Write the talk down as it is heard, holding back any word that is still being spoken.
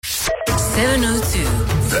702.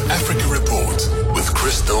 The Africa Report with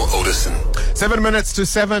Crystal Odison. 7 minutes to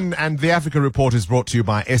 7, and the Africa Report is brought to you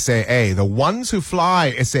by SAA. The ones who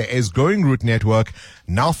fly SAA's Going Route network,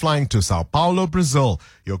 now flying to Sao Paulo, Brazil,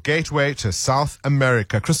 your gateway to South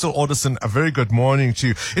America. Crystal Odison, a very good morning to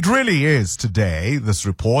you. It really is today, this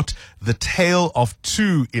report, the tale of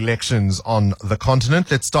two elections on the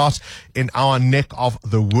continent. Let's start in our neck of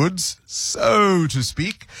the woods, so to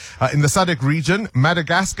speak. In the SADC region,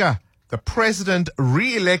 Madagascar, the president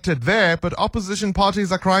re-elected there, but opposition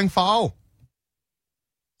parties are crying foul.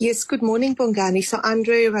 Yes, good morning, Bongani. So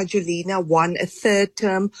Andre Rajoelina won a third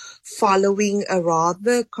term following a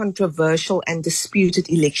rather controversial and disputed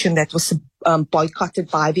election that was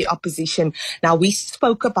boycotted by the opposition. Now, we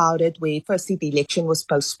spoke about it where firstly the election was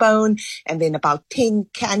postponed and then about 10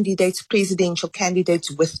 candidates, presidential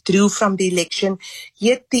candidates, withdrew from the election.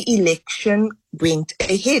 Yet the election went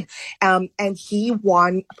ahead. And he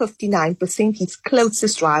won 59%. His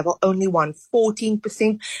closest rival only won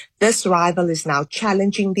 14%. This rival is now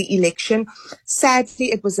challenging the election.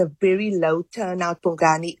 Sadly, it was a very low turnout,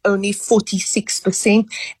 Bongani, only 46%,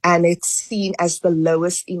 and it's seen as the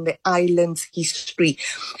lowest in the island's history.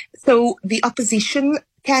 So the opposition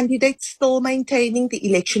candidates still maintaining the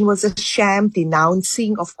election was a sham,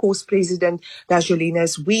 denouncing, of course, President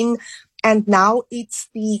Rajoelina's win. And now it's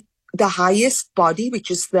the highest body, which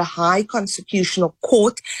is the High Constitutional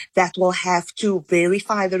Court, that will have to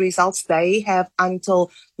verify the results. They have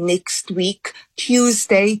until next week,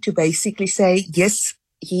 Tuesday, to basically say, yes,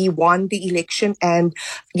 he won the election, and,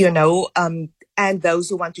 and those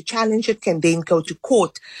who want to challenge it can then go to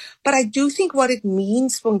court. But I do think what it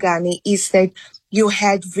means, Bongani, is that you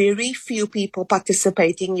had very few people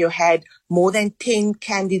participating. You had more than 10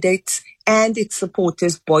 candidates and its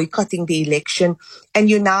supporters boycotting the election. And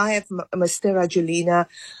you now have Mr. Rajoelina,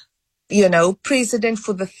 president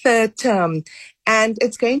for the third term. And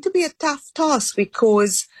it's going to be a tough task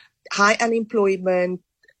because high unemployment,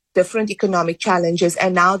 different economic challenges,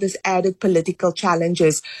 and now there's added political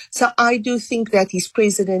challenges. So I do think that his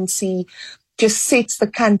presidency just sets the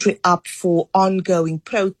country up for ongoing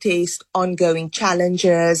protest, ongoing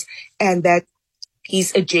challenges, and that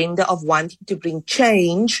his agenda of wanting to bring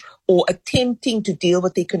change or attempting to deal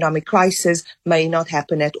with the economic crisis may not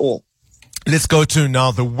happen at all. Let's go to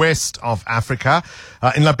now the west of Africa.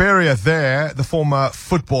 In Liberia there, the former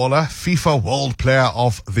footballer, FIFA World Player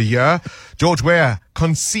of the Year, George Weah,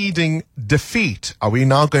 conceding defeat. Are we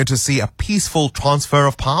now going to see a peaceful transfer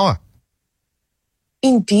of power?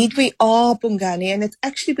 Indeed, we are, Bongani, and it's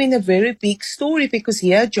actually been a very big story because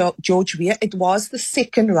here, George Weah, it was the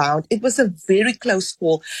second round. It was a very close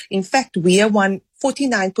call. In fact, Weah won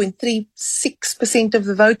 49.36% of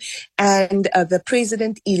the vote, and the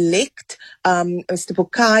president-elect, Mr.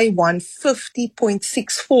 Bukai, won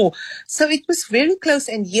 50.64%. So it was very close,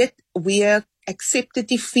 and yet Weah accepted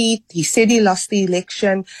defeat. He said he lost the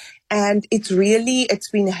election. And it's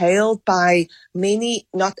been hailed by many,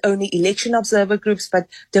 not only election observer groups, but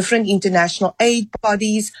different international aid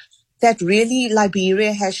bodies, that really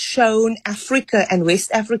Liberia has shown Africa and West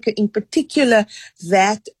Africa in particular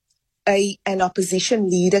that an opposition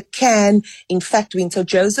leader can, in fact, win. So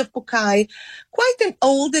Joseph Bukai, quite an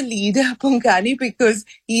older leader, Bongani, because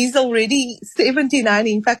he's already 79,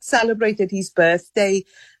 in fact, celebrated his birthday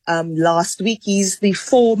last week. He's the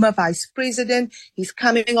former vice president. He's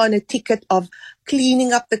coming on a ticket of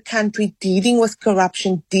cleaning up the country, dealing with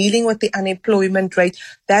corruption, dealing with the unemployment rate.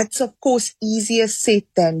 That's, of course, easier said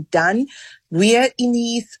than done. We're in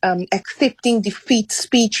his accepting defeat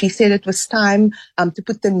speech. He said it was time to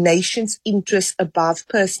put the nation's interest above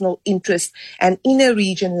personal interest. And in a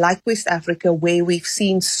region like West Africa, where we've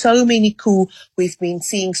seen so many coups, we've been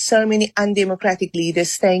seeing so many undemocratic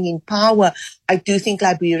leaders staying in power, I do think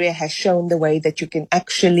Liberia has shown the way that you can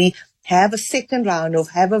actually have a second round of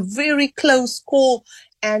have a very close call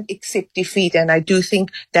and accept defeat. And I do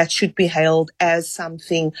think that should be hailed as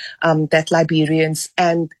something that Liberians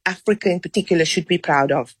and Africa in particular should be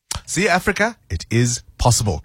proud of. See, Africa, it is possible.